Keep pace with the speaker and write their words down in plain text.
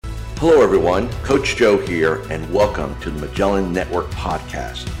Hello everyone, Coach Joe here, and welcome to the Magellan Network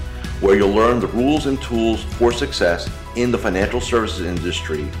Podcast, where you'll learn the rules and tools for success in the financial services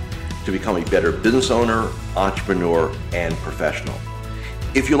industry to become a better business owner, entrepreneur, and professional.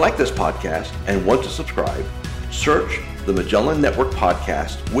 If you like this podcast and want to subscribe, search the Magellan Network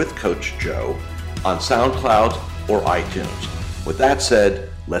Podcast with Coach Joe on SoundCloud or iTunes. With that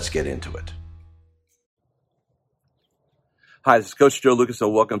said, let's get into it. Hi, this is Coach Joe Lucas,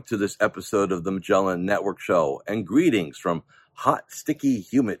 and welcome to this episode of the Magellan Network Show. And greetings from hot, sticky,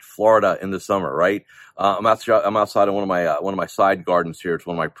 humid Florida in the summer. Right? I'm outside of one of my side gardens here. It's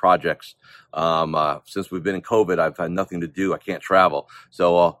one of my projects. Since we've been in COVID, I've had nothing to do. I can't travel,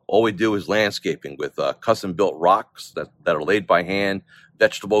 so all we do is landscaping with custom built rocks that are laid by hand,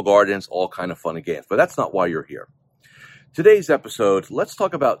 vegetable gardens, all kind of fun and games. But that's not why you're here. Today's episode, let's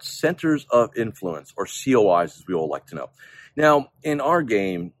talk about centers of influence, or COIs, as we all like to know. Now, in our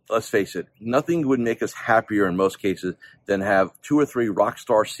game, let's face it, nothing would make us happier in most cases than have 2 or 3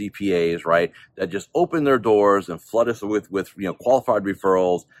 rockstar CPAs, right, that just open their doors and flood us with qualified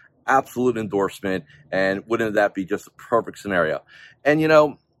referrals, absolute endorsement, and wouldn't that be just a perfect scenario? And,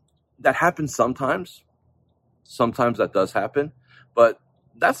 that happens sometimes. Sometimes that does happen, but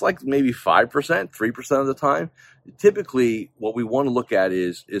that's like maybe 5%, 3% of the time. Typically, what we want to look at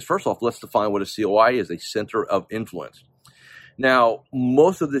is first off, let's define what a COI is, a center of influence. Now,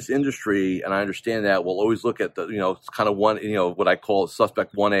 most of this industry, and I understand that, will always look at it's kind of one, what I call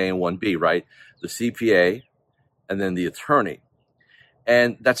suspect 1A and 1B, right? The CPA and then the attorney.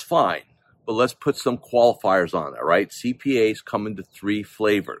 And that's fine, but let's put some qualifiers on that, right? CPAs come into 3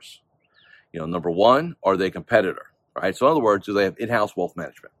 flavors. Number 1, are they a competitor, right? So in other words, do they have in-house wealth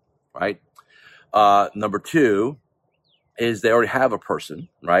management, right? Number 2 is they already have a person,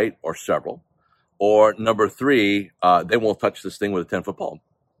 right? Or several. Or number 3, they won't touch this thing with a 10-foot pole.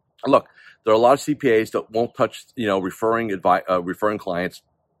 Look, there are a lot of CPAs that won't touch, referring clients,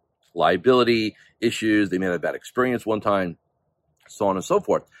 liability issues. They may have a bad experience one time, so on and so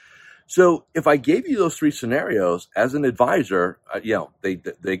forth. So if I gave you those 3 scenarios as an advisor,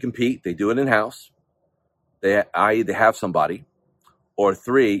 they compete, they do it in-house, they have somebody, or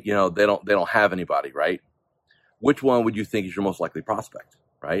 3, they don't have anybody, right? Which one would you think is your most likely prospect,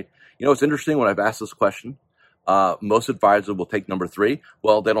 right? It's interesting when I've asked this question, most advisors will take number 3.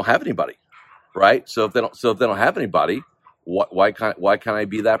 Well, they don't have anybody, right? So if they don't have anybody, why can't I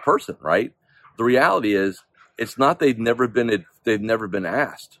be that person, right? The reality is, it's not they've never been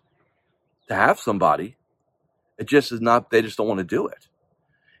asked to have somebody. It just is not, they just don't want to do it.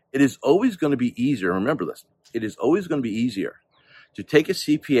 It is always going to be easier. Remember this. It is always going to be easier to take a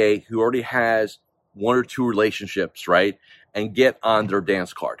CPA who already has 1 or 2 relationships, right? And get on their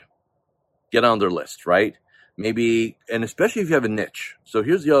dance card, get on their list, right? Maybe, and especially if you have a niche. So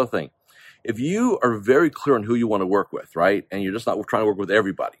here's the other thing. If you are very clear on who you want to work with, right? And you're just not trying to work with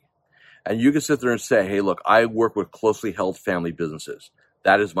everybody. And you can sit there and say, hey, look, I work with closely held family businesses.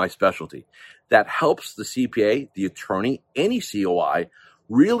 That is my specialty. That helps the CPA, the attorney, any COI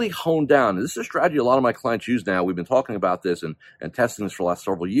really hone down. And this is a strategy a lot of my clients use now. We've been talking about this and testing this for the last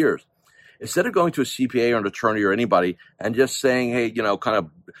several years. Instead of going to a CPA or an attorney or anybody and just saying, hey,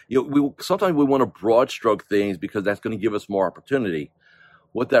 sometimes we want to broad stroke things because that's going to give us more opportunity.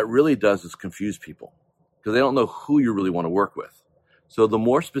 What that really does is confuse people because they don't know who you really want to work with. So the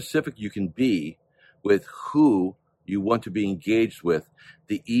more specific you can be with who you want to be engaged with,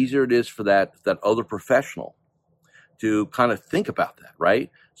 the easier it is for that other professional to kind of think about that,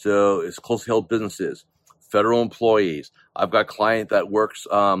 right? So it's closely held businesses, federal employees. I've got a client that works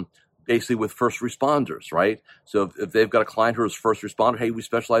basically with first responders, right? So if they've got a client who is first responder, hey, we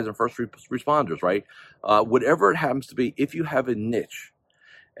specialize in first responders, right? Whatever it happens to be, if you have a niche,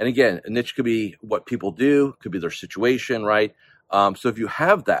 and again, a niche could be what people do, could be their situation, right? So if you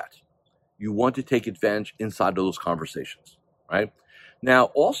have that, you want to take advantage inside of those conversations, right? Now,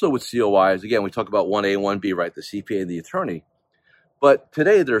 also with COIs, again, we talk about 1A and 1B, right? The CPA and the attorney. But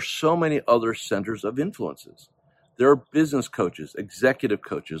today, there are so many other centers of influences. There are business coaches, executive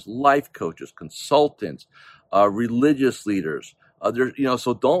coaches, life coaches, consultants, religious leaders.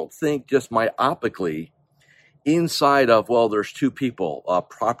 So don't think just myopically inside of, well, there's 2 people,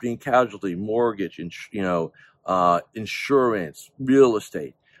 property and casualty, mortgage, insurance, real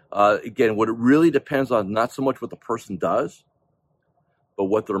estate. Again, what it really depends on, not so much what the person does, but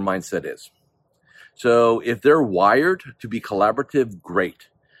what their mindset is. So if they're wired to be collaborative, great.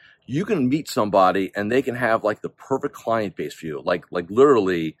 You can meet somebody and they can have like the perfect client base for you, like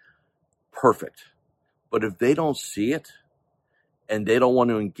literally perfect. But if they don't see it and they don't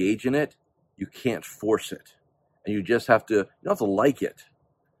want to engage in it, you can't force it. And you just have to, you don't have to like it,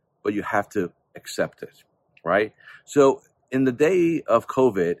 but you have to accept it, right? So in the day of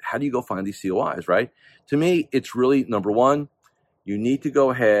COVID, how do you go find these COIs, right? To me, it's really, number one, you need to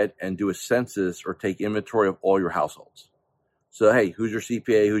go ahead and do a census or take inventory of all your households. So, hey, who's your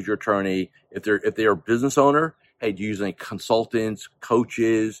CPA? Who's your attorney? If they're a business owner, hey, do you use any consultants,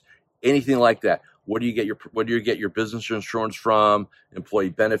 coaches, anything like that? Where do you get your business insurance from? Employee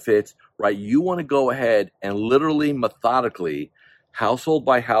benefits, right? You want to go ahead and literally methodically, household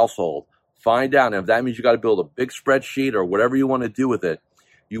by household, find out. And if that means you got to build a big spreadsheet or whatever you want to do with it,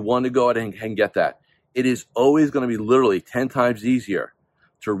 you want to go ahead and get that. It is always going to be literally 10 times easier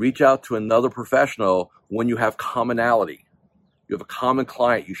to reach out to another professional when you have commonality. You have a common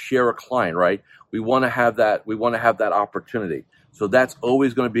client. You share a client, right? We want to have that. We want to have that opportunity. So that's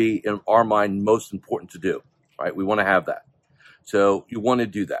always going to be, in our mind, most important to do, right? We want to have that. So you want to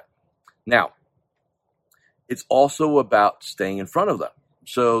do that. Now, it's also about staying in front of them.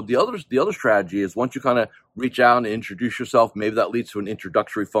 So the other strategy is, once you kind of reach out and introduce yourself, maybe that leads to an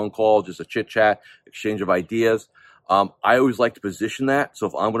introductory phone call, just a chit chat, exchange of ideas. I always like to position that. So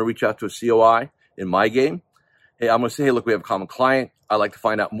if I'm going to reach out to a COI in my game, hey, I'm going to say, hey, look, we have a common client. I'd like to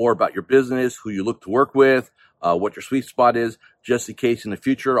find out more about your business, who you look to work with, what your sweet spot is, just in case in the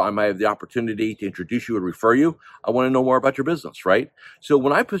future I might have the opportunity to introduce you and refer you. I want to know more about your business, right? So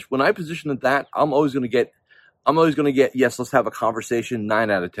when I position it that, I'm always going to get, yes, let's have a conversation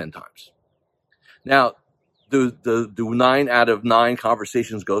 9 out of 10 times. Now, do 9 out of 9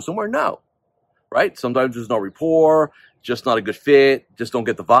 conversations go somewhere? No, right? Sometimes there's no rapport, just not a good fit, just don't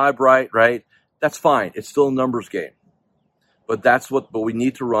get the vibe right? That's fine. It's still a numbers game. But we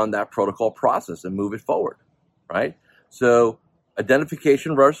need to run that protocol process and move it forward, right? So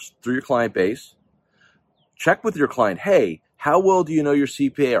identification rush through your client base. Check with your client. Hey, how well do you know your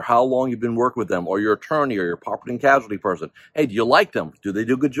CPA, or how long you've been working with them, or your attorney, or your property and casualty person? Hey, do you like them? Do they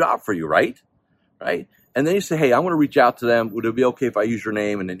do a good job for you, right? Right? And then you say, hey, I'm going to reach out to them. Would it be okay if I use your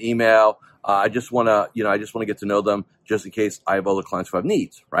name and an email? I just want to get to know them, just in case I have other clients who have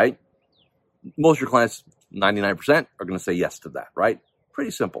needs, right? Most of your clients, 99%, are going to say yes to that, right? Pretty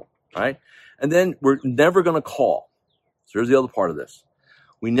simple, right? And then we're never going to call. So here's the other part of this.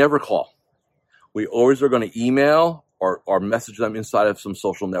 We never call. We always are going to email or message them inside of some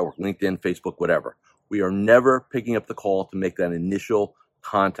social network, LinkedIn, Facebook, whatever. We are never picking up the call to make that initial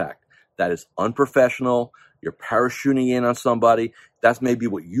contact. That is unprofessional. You're parachuting in on somebody. That's maybe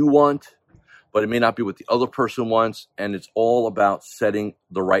what you want, but it may not be what the other person wants. And it's all about setting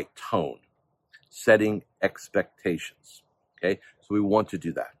the right tone, setting expectations. Okay. So we want to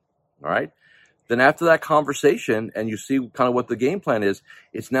do that. All right. Then after that conversation, and you see kind of what the game plan is,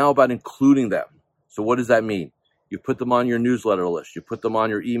 it's now about including them. So what does that mean? You put them on your newsletter list. You put them on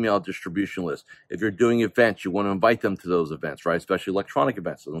your email distribution list. If you're doing events, you want to invite them to those events, right? Especially electronic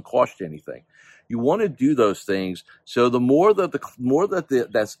events. It doesn't cost you anything. You want to do those things. So the more that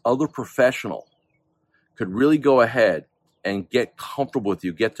that other professional could really go ahead and get comfortable with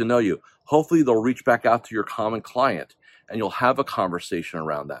you, get to know you, hopefully they'll reach back out to your common client, and you'll have a conversation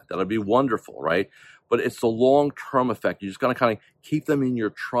around that. That'll be wonderful, right? But it's the long-term effect. You just got to kind of keep them in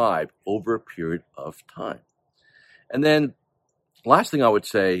your tribe over a period of time. And then last thing I would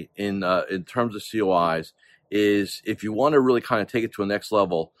say in terms of COIs is, if you want to really kind of take it to a next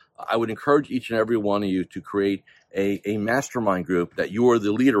level, I would encourage each and every one of you to create a mastermind group that you are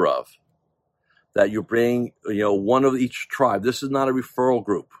the leader of, that you bring, one of each tribe. This is not a referral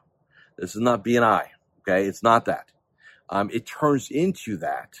group. This is not BNI. Okay. It's not that. It turns into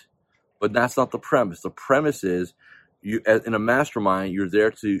that, but that's not the premise. The premise is, in a mastermind, you're there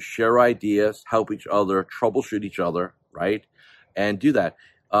to share ideas, help each other, troubleshoot each other, right? And do that.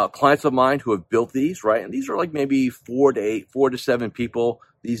 Clients of mine who have built these, right? And these are like maybe 4 to 7 people.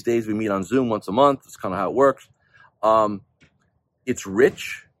 These days we meet on Zoom once a month. That's kind of how it works. It's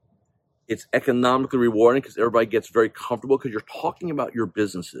rich. It's economically rewarding because everybody gets very comfortable, because you're talking about your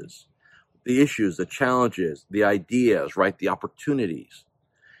businesses, the issues, the challenges, the ideas, right? The opportunities.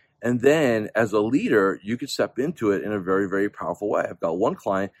 And then as a leader, you could step into it in a very, very powerful way. I've got one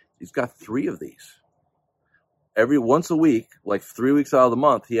client, he's got 3 of these. Once a week, like 3 weeks out of the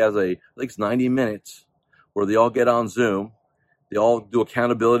month, he has I think it's 90 minutes where they all get on Zoom. They all do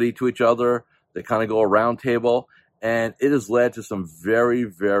accountability to each other. They kind of go a round table. And it has led to some very,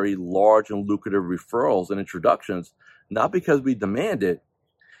 very large and lucrative referrals and introductions, not because we demand it,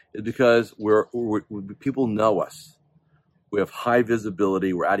 it's because people know us. We have high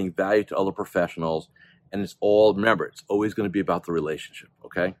visibility. We're adding value to other professionals. And remember, it's always going to be about the relationship,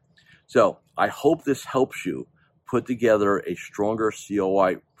 okay? So I hope this helps you put together a stronger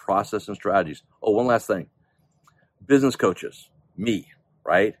COI process and strategies. Oh, one last thing. Business coaches, me,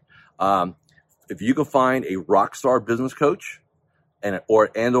 right? If you can find a rockstar business coach or a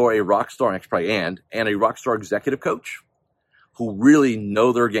rockstar, actually probably and a rockstar executive coach who really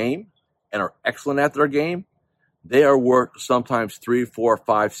know their game and are excellent at their game, they are worth sometimes 3, 4,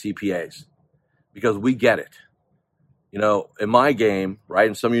 5 CPAs because we get it. You know, in my game, right,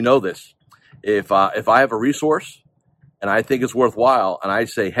 and some of you know this, if I have a resource and I think it's worthwhile and I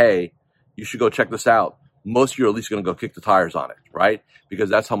say, hey, you should go check this out, most of you are at least going to go kick the tires on it, right? Because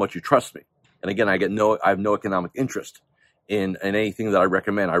that's how much you trust me. And again, I have no economic interest in anything that I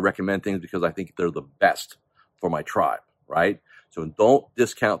recommend. I recommend things because I think they're the best for my tribe, right? So don't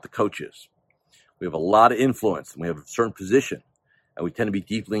discount the coaches. We have a lot of influence and we have a certain position and we tend to be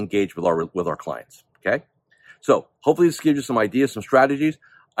deeply engaged with our clients, okay? So hopefully this gives you some ideas, some strategies.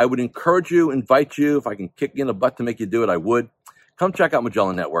 I would encourage you, invite you, if I can kick you in the butt to make you do it, I would. Come check out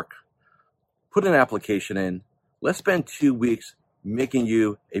Magellan Network. Put an application in. Let's spend 2 weeks making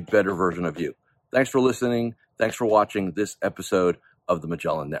you a better version of you. Thanks for listening. Thanks for watching this episode of the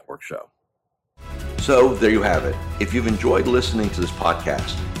Magellan Network Show. So there you have it. If you've enjoyed listening to this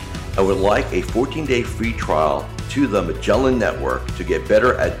podcast and would like a 14-day free trial to the Magellan Network to get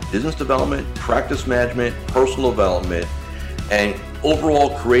better at business development, practice management, personal development, and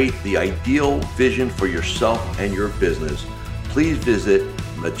overall create the ideal vision for yourself and your business, please visit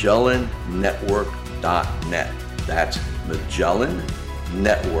MagellanNetwork.net. That's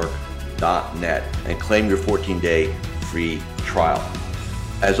MagellanNetwork.net and claim your 14-day free trial.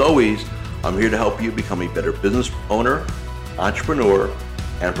 As always, I'm here to help you become a better business owner, entrepreneur,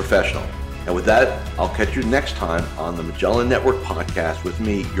 and professional. And with that, I'll catch you next time on the Magellan Network podcast with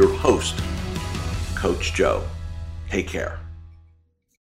me, your host, Coach Joe. Take care.